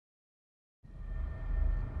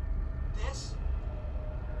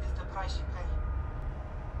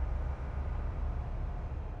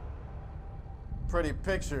Pretty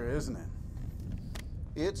picture, isn't it?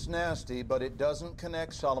 It's nasty, but it doesn't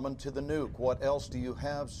connect Solomon to the nuke. What else do you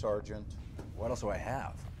have, Sergeant? What else do I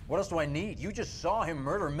have? What else do I need? You just saw him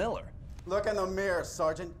murder Miller. Look in the mirror,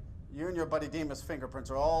 Sergeant. You and your buddy Demas'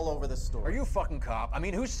 fingerprints are all over this story. Are you a fucking cop? I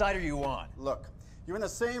mean, whose side are you on? Look, you're in the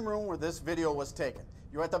same room where this video was taken.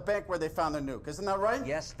 You're at the bank where they found the nuke. Isn't that right?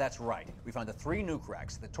 Yes, that's right. We found the 3 nuke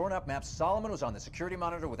racks. The torn-up map, Solomon was on the security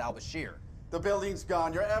monitor with al-Bashir. The building's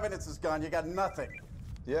gone. Your evidence is gone. You got nothing.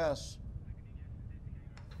 Yes.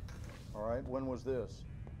 All right, when was this?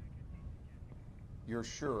 You're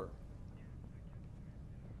sure?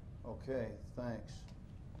 Okay, thanks.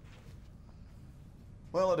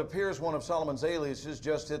 Well, it appears one of Solomon's aliases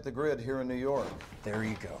just hit the grid here in New York. There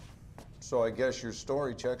you go. So I guess your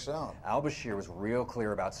story checks out. Al-Bashir was real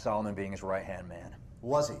clear about Solomon being his right-hand man.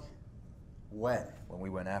 Was he? When? When we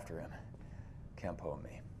went after him. Campo and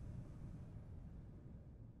me.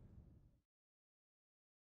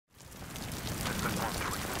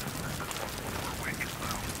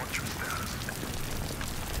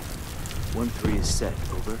 One 3 is set,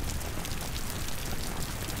 over. Roger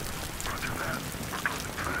that. We're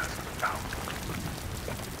closing fast. Out.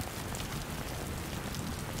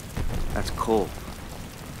 That's Cole.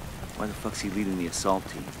 Why the fuck's he leading the assault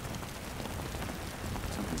team?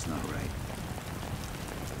 Something's not right.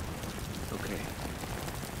 Okay.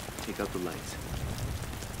 Take out the lights.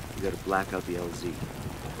 You gotta black out the LZ.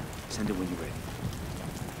 Send it when you're ready.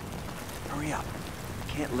 Hurry up.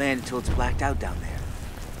 Can't land until it's blacked out down there.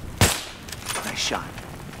 Nice shot.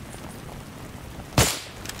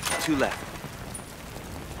 2 left.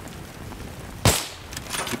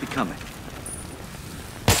 Keep it coming.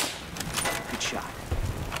 Good shot.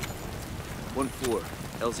 1-4.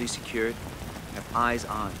 LZ secured. Have eyes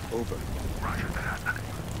on. Over. Roger that.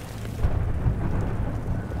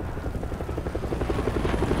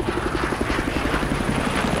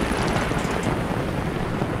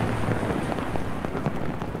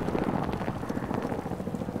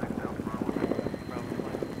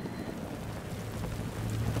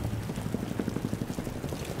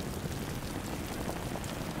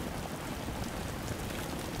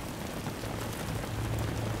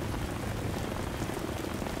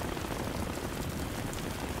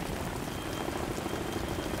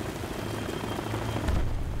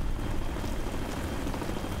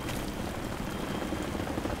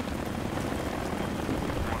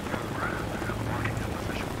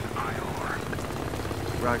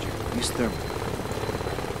 Roger. Use thermal.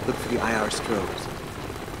 Look for the IR strobes.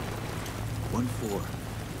 1-4.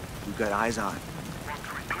 We've got eyes on.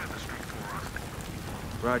 1-3, clear the street for us.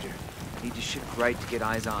 Roger. Need to shift right to get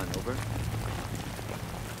eyes on. Over.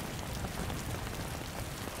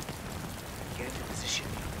 Get into position.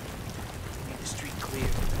 Need the street clear.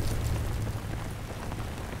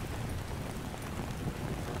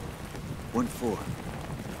 1-4.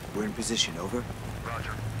 We're in position. Over.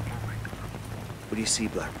 Roger. Moving. What do you see,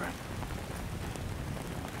 Blackburn?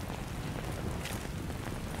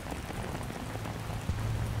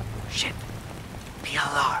 Shit.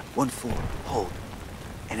 PLR. 1-4. Hold.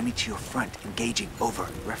 Enemy to your front. Engaging. Over.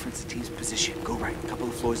 Reference the team's position. Go right. Couple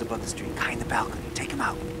of floors above the street. Guy in the balcony. Take him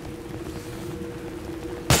out.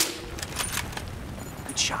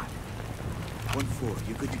 Good shot. 1-4.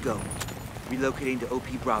 You're good to go. Relocating to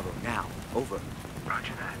OP Bravo. Now. Over.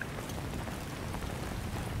 Roger that.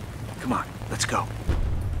 Come on. Let's go.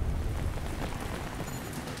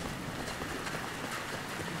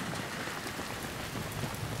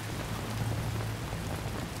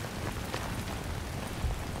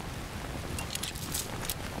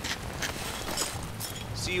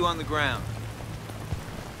 See you on the ground.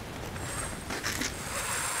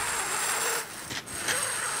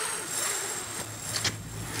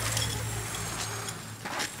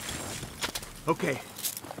 Okay.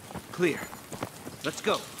 Clear. Let's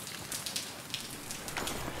go.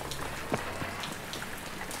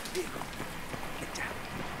 Vehicle. Get down.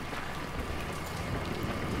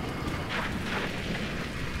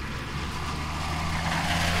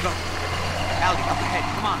 Go. Allie, up ahead.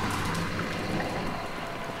 Come on.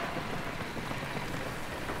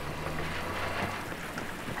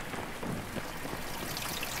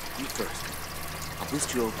 You first. I'll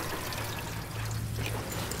boost you over.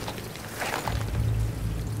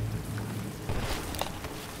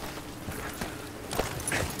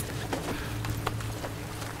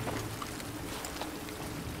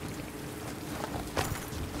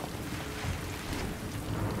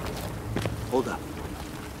 Hold up.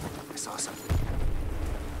 I saw something.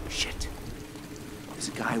 Shit. There's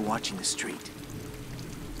a guy watching the street.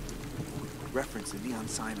 Reference the neon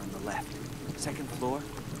sign on the left. Second floor.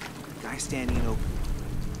 Guy standing in open.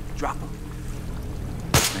 Drop him.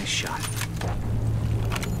 Nice shot.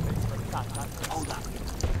 Hold up.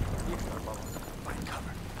 Find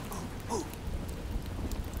cover. Move.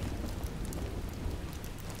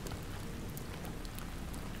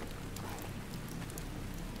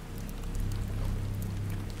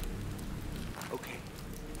 Okay.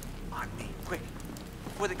 On me. Quick.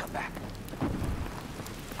 Before they come back.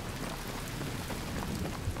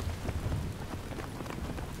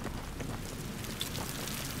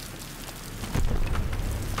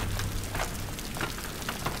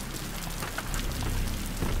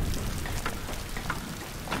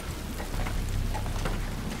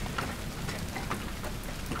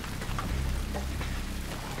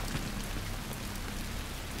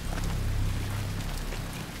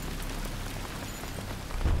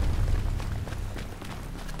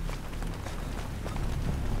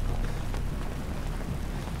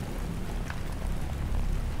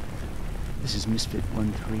 This is Misfit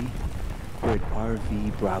 1-3. We're at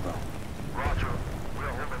RV Bravo. Roger. We're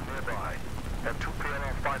holding nearby. Have 2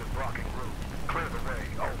 PLR fighters blocking route. Clear the way.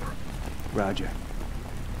 Over. Roger.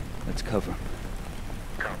 Let's cover 'em.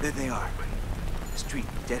 Copy. There they are. Street,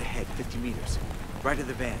 dead ahead, 50 meters. Right of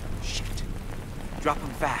the van. Shit. Drop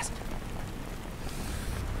them fast.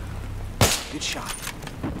 Good shot.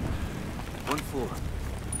 1 floor.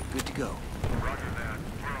 Good to go. Roger that.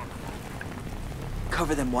 We're on the move.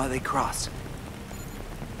 Cover them while they cross.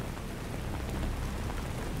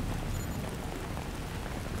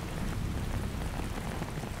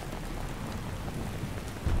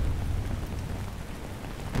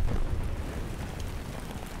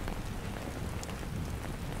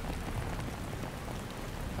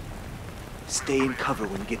 Stay in cover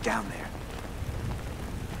when you get down there.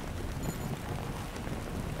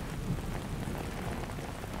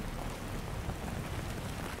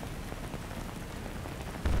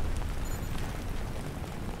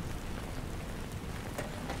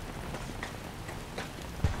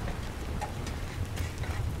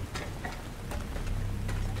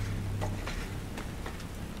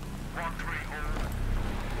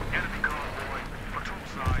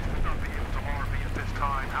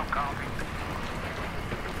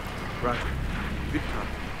 Roger. Good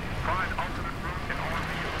copy. Find alternate route and RV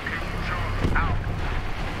location shown. Out.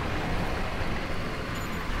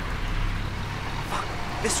 Fuck.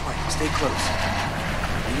 This way. Stay close.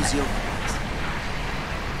 Easy overpass.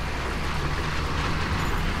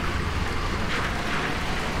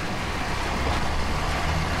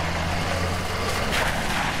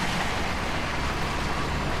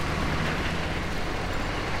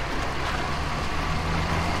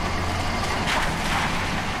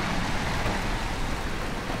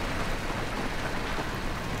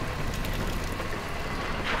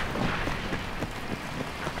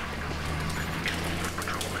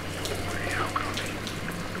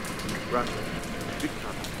 Roger. Good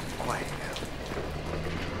copy. Quiet now.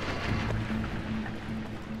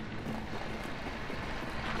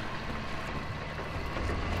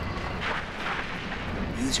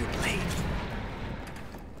 Use your blade.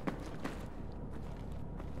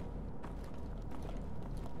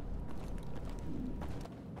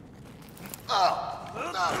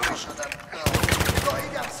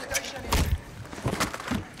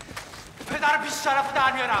 پدر بیش شرف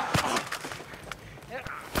در میارم.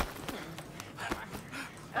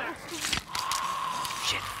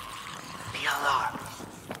 Shit. PLR.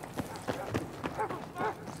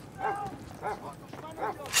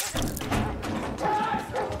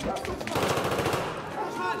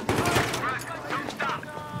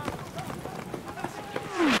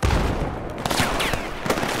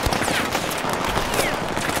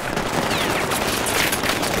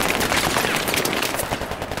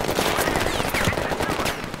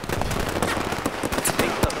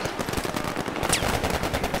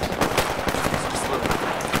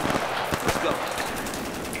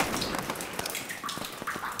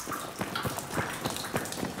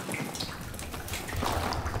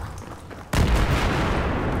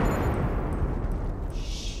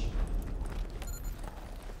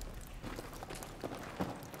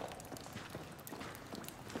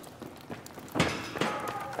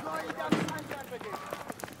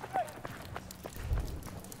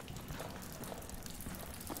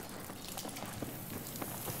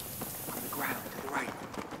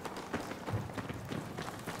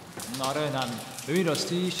 آره نم ببین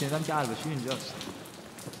راستی شنیدم که البشیر اینجاست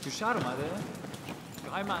تو شهر اومده؟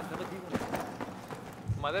 تو های منطقه دیونه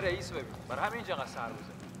اومده رئیس ببین برای همین اینجا قصد سر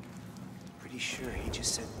بزن Pretty sure he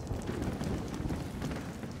just said...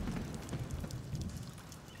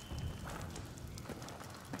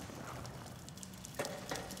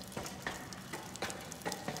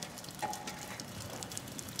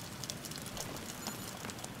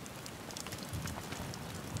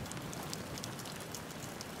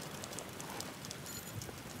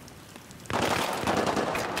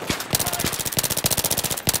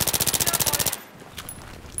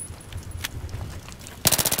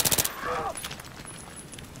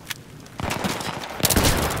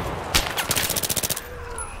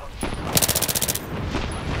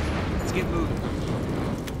 Let's get moving.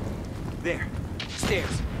 There.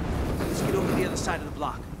 Stairs. Let's get over the other side of the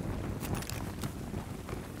block.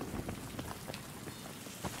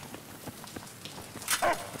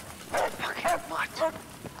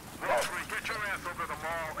 Get your ass over to the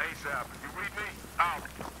mall ASAP. You read me? Out.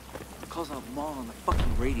 Calls out mall on the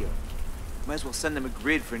fucking radio. Might as well send them a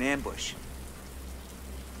grid for an ambush.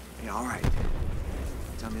 Yeah, all right.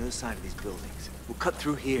 It's on the other side of these buildings. We'll cut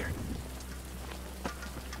through here.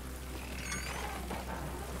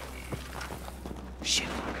 Shit.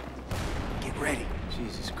 Get ready.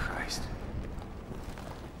 Jesus Christ.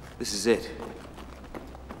 This is it.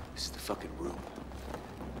 This is the fucking room.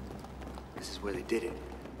 This is where they did it.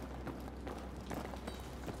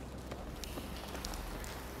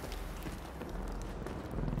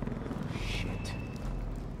 Shit.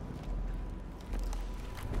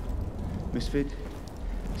 Misfit?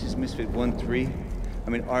 This is Misfit 1-3.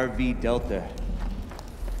 I'm in RV Delta.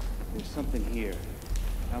 There's something here.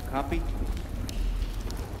 Now copy?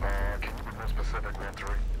 Can you be more specific, 1-3?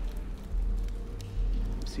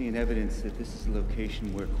 I'm seeing evidence that this is the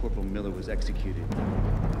location where Corporal Miller was executed.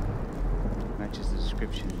 Matches the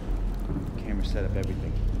description. Camera setup,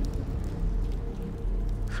 everything.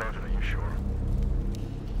 Sergeant, are you sure?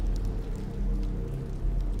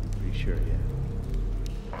 Pretty sure,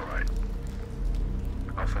 yeah. All right.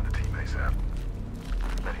 I'll send a team ASAP.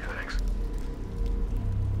 Many thanks.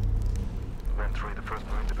 1-3, the 1st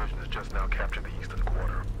Marine Division has just now captured the eastern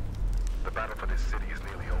quarter. The battle for this city is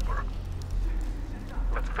nearly over.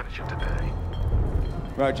 Let's finish it today.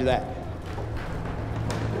 Roger that.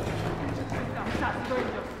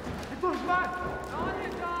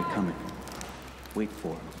 They're coming. Wait for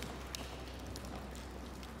them.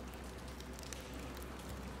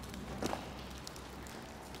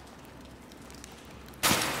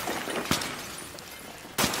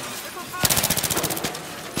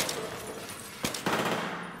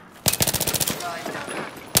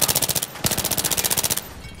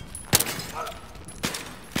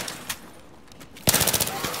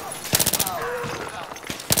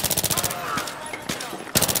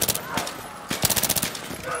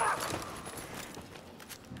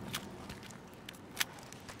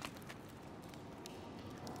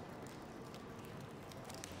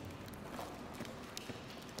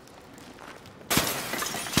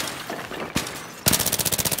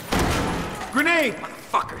 Grenade!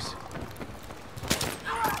 Motherfuckers!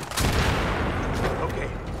 Okay.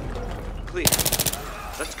 Clear.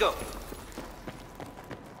 Let's go.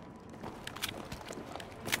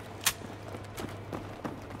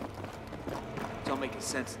 It's all making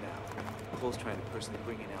sense now. Cole's trying to personally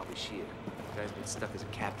bring in Al-Bashir. The guy's been stuck as a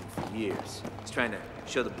captain for years. He's trying to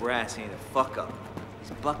show the brass he ain't a fuck-up.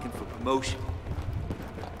 He's bucking for promotion.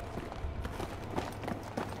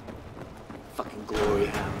 Fucking glory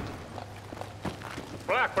hound.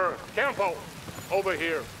 Blackburn, Campo, over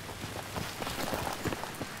here.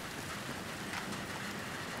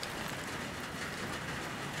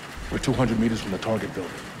 We're 200 meters from the target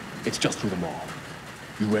building. It's just through the mall.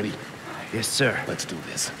 You ready? Yes, sir. Let's do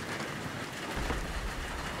this.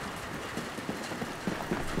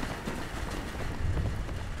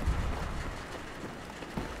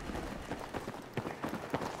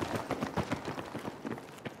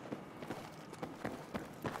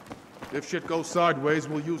 If shit goes sideways,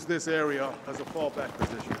 we'll use this area as a fallback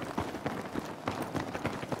position.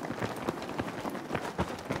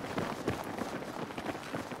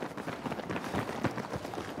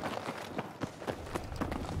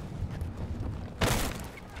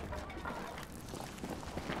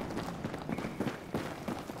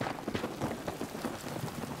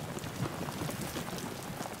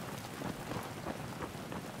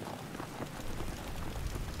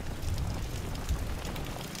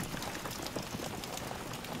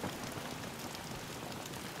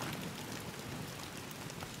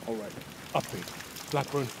 All right. Update.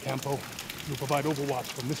 Blackburn, Campo, you'll provide overwatch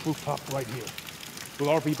from this rooftop right here. We'll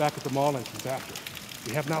RV back at the mall entrance after.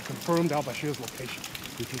 We have now confirmed Al-Bashir's location.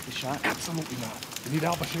 We take the shot? Absolutely not. We need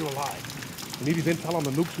Al-Bashir alive. We need his intel on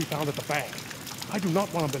the nukes we found at the bank. I do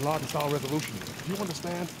not want a Bin Laden-style resolution here. Do you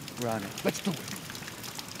understand? We're on it. Let's do it.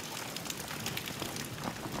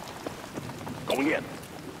 Going in.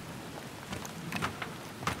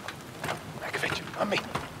 Activate. On me.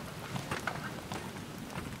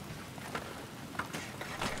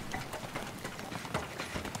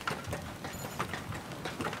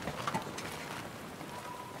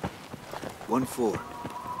 One 4.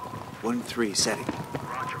 1-3 setting.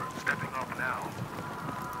 Roger, stepping off now.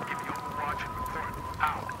 Give me overwatch and report.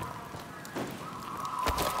 Out.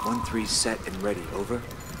 1-3 set and ready. Over.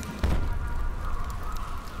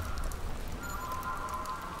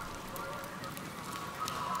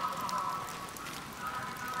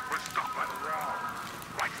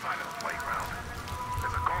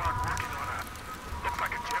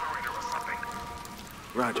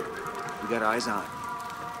 Roger. We got eyes on.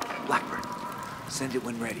 Blackburn, send it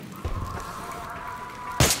when ready.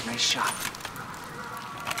 Nice shot.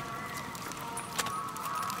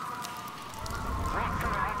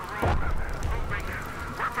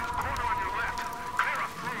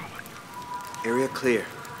 Area clear.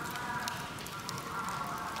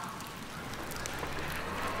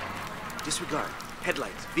 Disregard.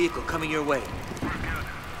 Headlights. Vehicle coming your way.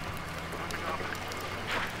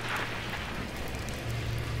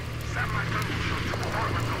 Satellite level shows Super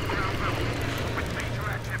Hornet on ground level with major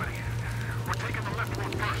activity. We're taking the left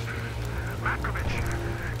one first. Matkovich,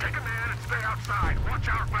 take a man and stay outside. Watch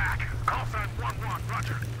our back. Call sign 1-1.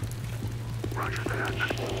 Roger. Roger that.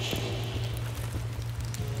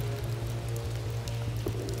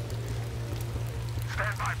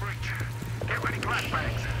 Stand by breach. Get ready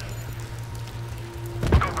flashbangs.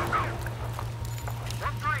 Go, go, go.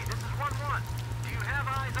 1-3, this is 1-1. Do you have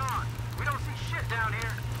eyes on? We don't see shit down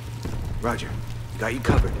here. Roger. Got you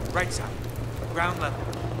covered. Right side. Ground level.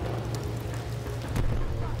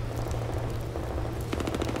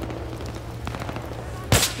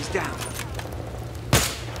 He's down.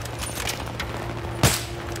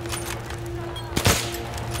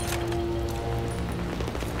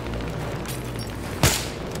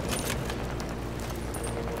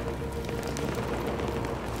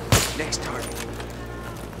 Next target.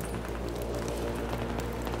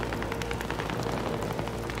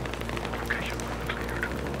 Location cleared.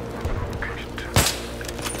 Location 2.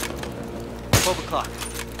 12 o'clock.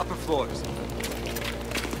 Upper floors.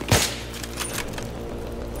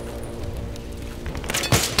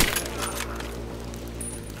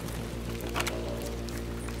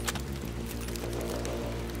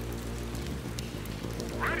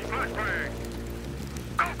 Ready flashbang.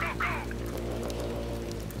 Go, go, go.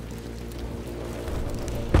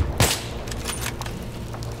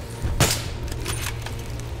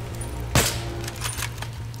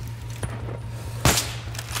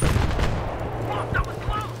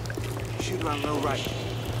 Shooter on low right.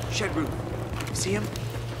 Shed roof. See him?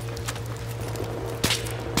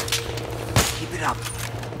 Keep it up.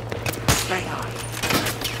 Bang on.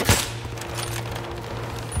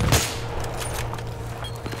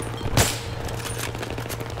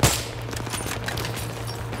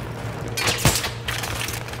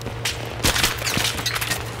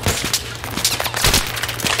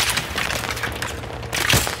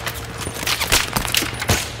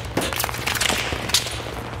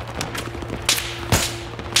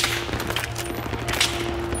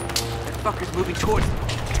 Fucker's moving towards them.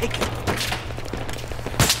 Take it.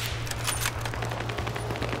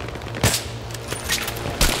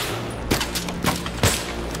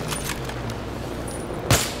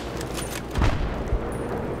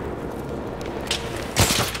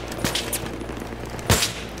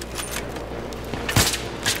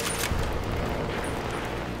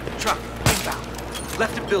 Truck, inbound.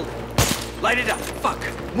 Left of building. Light it up. Fuck.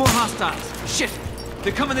 More hostiles. Shit.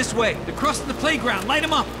 They're coming this way. They're crossing the playground. Light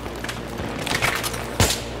them up.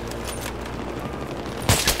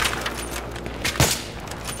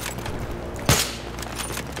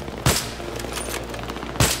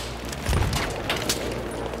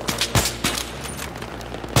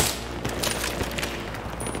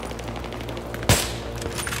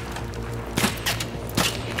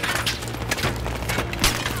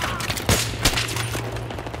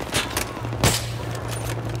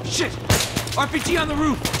 Shit! RPG on the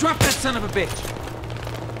roof! Drop that son of a bitch!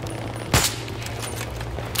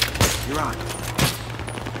 You're on.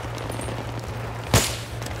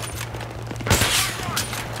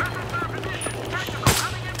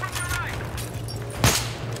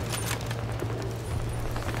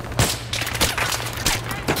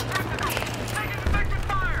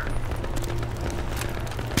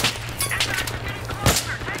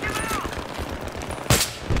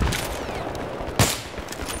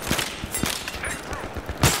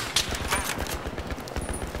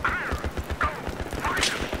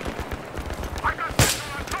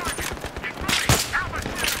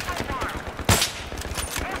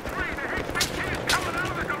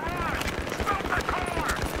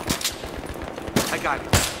 Got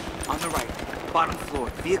it. On the right. Bottom floor.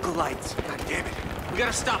 Vehicle lights. God damn it. We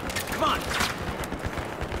gotta stop them. Come on!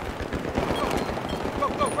 Go,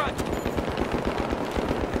 go, run!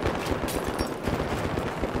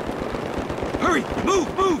 Hurry! Move,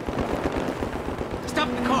 move! Stop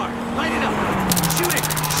the car! Light it up! Shoot it!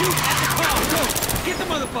 Shoot at the car! Go! Get the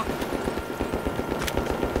motherfucker!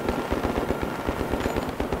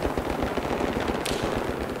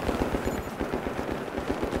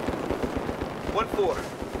 Four.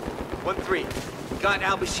 1-3. Got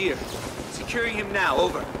Al-Bashir. Securing him now.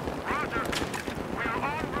 Over. Roger. We are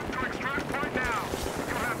all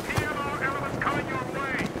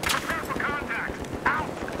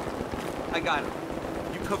got him.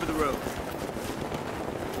 You cover the road.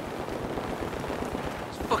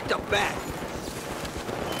 It's fucked up bad.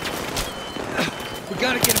 We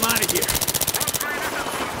gotta get him out of here.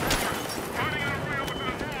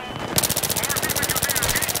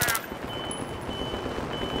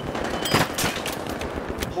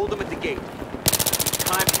 Hold him at the gate.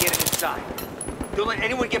 Time to get him inside. Don't let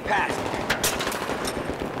anyone get past.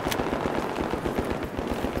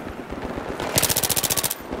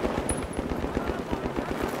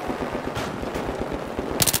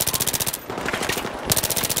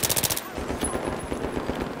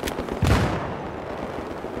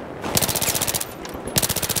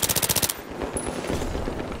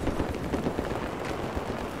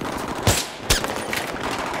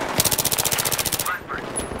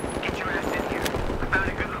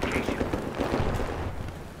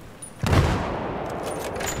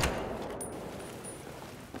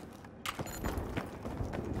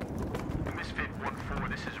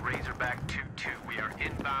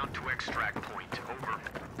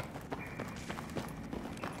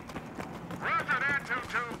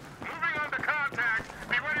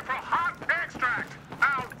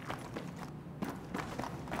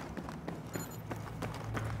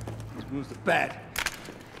 Moves look bad.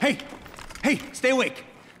 Hey! Hey, stay awake.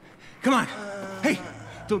 Come on. Hey,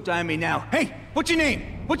 don't die on me now. Hey, what's your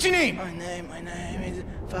name? What's your name? My name is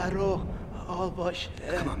PRO-VDH.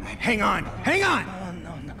 Come on, man. Hang on. Hang on!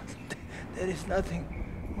 No. There is nothing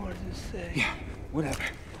more to say. Yeah, whatever.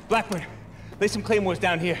 Blackburn, lay some claymores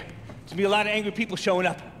down here. There's gonna be a lot of angry people showing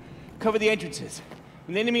up. Cover the entrances.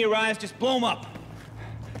 When the enemy arrives, just blow them up.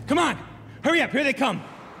 Come on! Hurry up, here they come!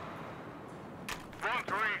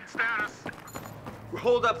 1-3, status. We're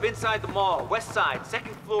holed up inside the mall, west side,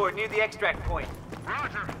 second floor, near the extract point.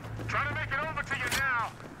 Roger. Try to make it over to you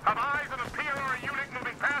now. Have eyes on a PLR unit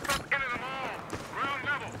moving past us into the mall. Ground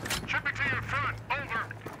level. Should be to your front.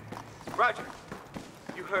 Over. Roger.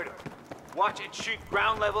 You heard him. Watch and shoot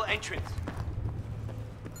ground level entrance.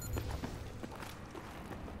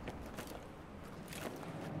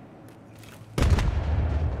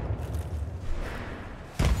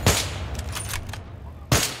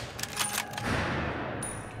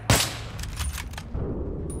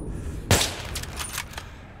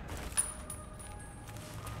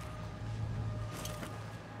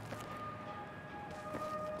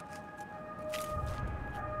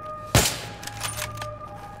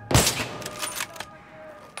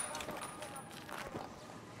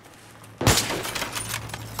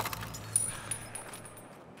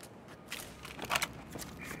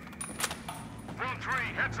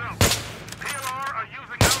 Heads up. PLR are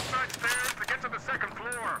using outside stairs to get to the second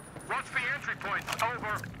floor. Watch the entry points.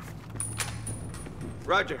 Over.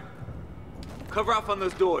 Roger. Cover off on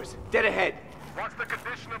those doors. Dead ahead. What's the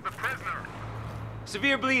condition of the prisoner?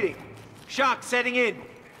 Severe bleeding. Shock setting in.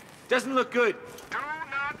 Doesn't look good. Do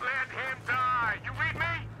not let him die. You read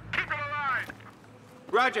me? Keep him alive.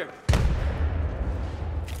 Roger.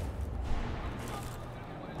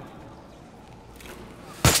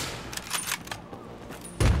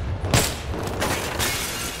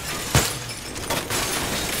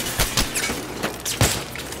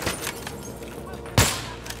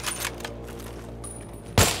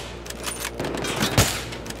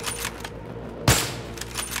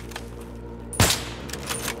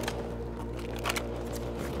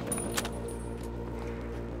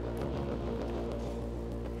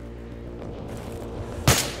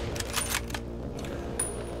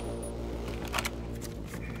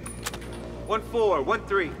 One 4,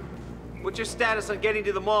 1-3. What's your status on getting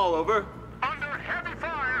to the mall, over? Under heavy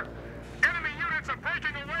fire. Enemy units are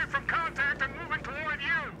breaking away from contact and moving toward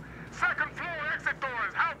you. Second floor exit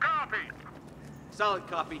doors. How copy? Solid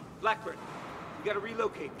copy. Blackburn, you gotta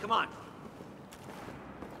relocate. Come on.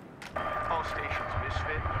 All stations,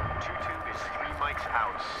 Misfit. 2-2 is 3 mics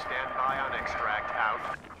out. Stand by on extract.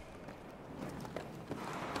 Out.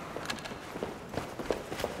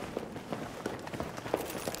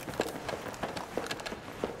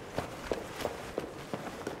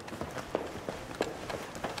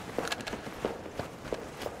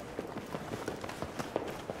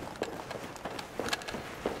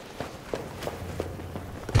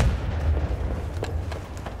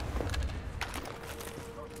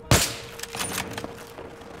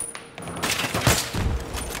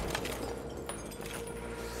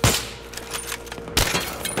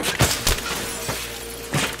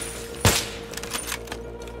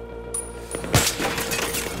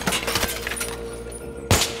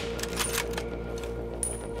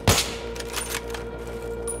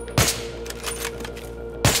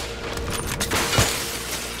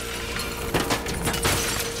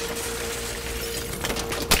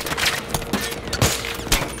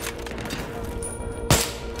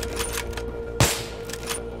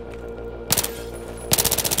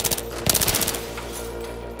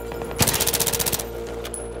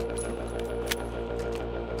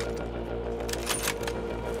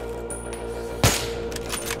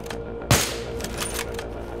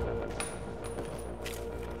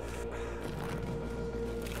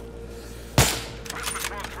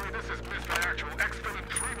 Actual exfilling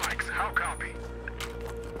 3 mics. How copy?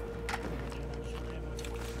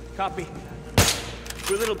 Copy.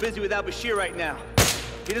 We're a little busy with al-Bashir right now.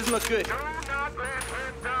 He doesn't look good. Do not let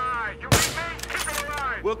him die. You remain keep him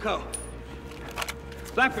alive. Wilco.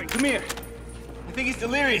 Blackburn, come here. I think he's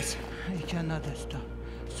delirious. He cannot stop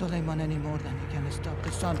Suleiman any more than he can stop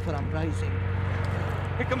the sun from rising.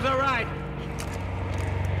 Here comes our ride.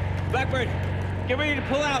 Blackbird, get ready to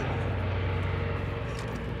pull out.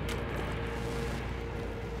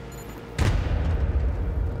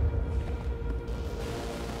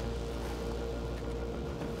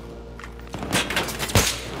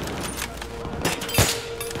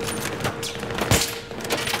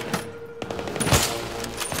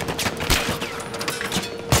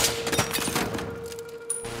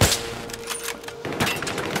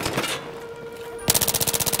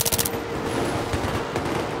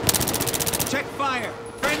 Check fire.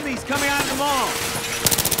 Friendlies coming out of the mall.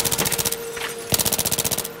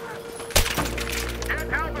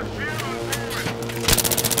 Get al-Bashir on board.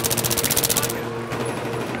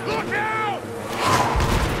 Look out!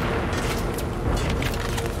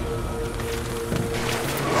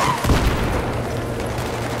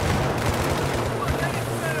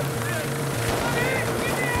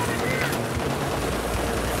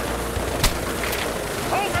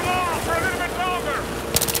 Hold them off for a little bit longer!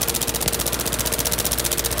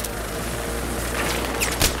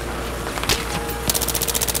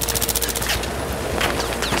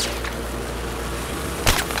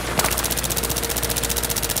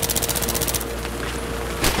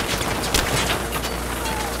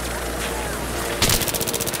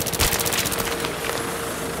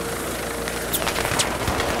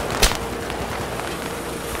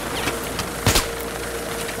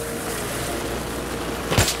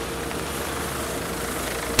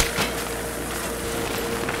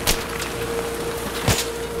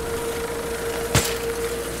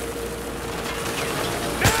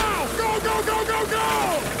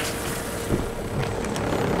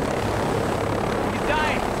 He's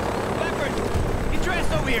dying. Blackbird, get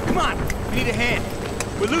dressed over here. Come on. We need a hand.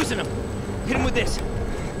 We're losing him. Hit him with this.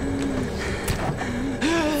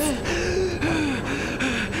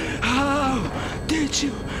 How did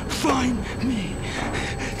you find me?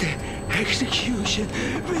 The execution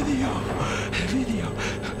video.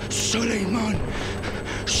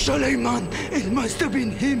 Suleiman, it must have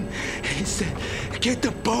been him. He said, get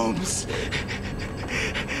the bombs.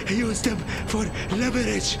 He used them for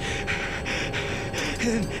leverage.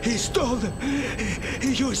 And he stole them.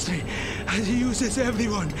 He used me, as he uses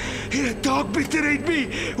everyone. The dog betrayed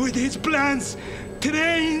me with his plans,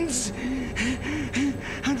 trains.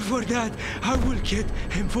 And for that, I will get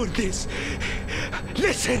him for this.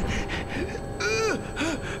 Listen!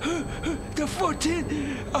 The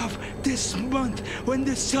 14th of this month, when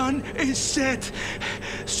the sun is set,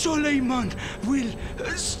 Suleiman will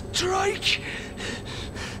strike.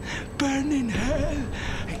 Burn in hell.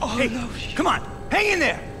 All Hey, of you. come on. Hang in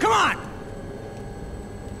there. Come on.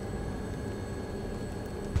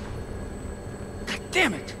 God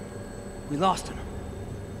damn it. We lost him.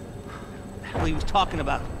 What the hell he was talking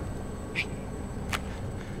about? Hey,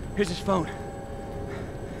 here's his phone.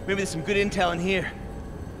 Maybe there's some good intel in here.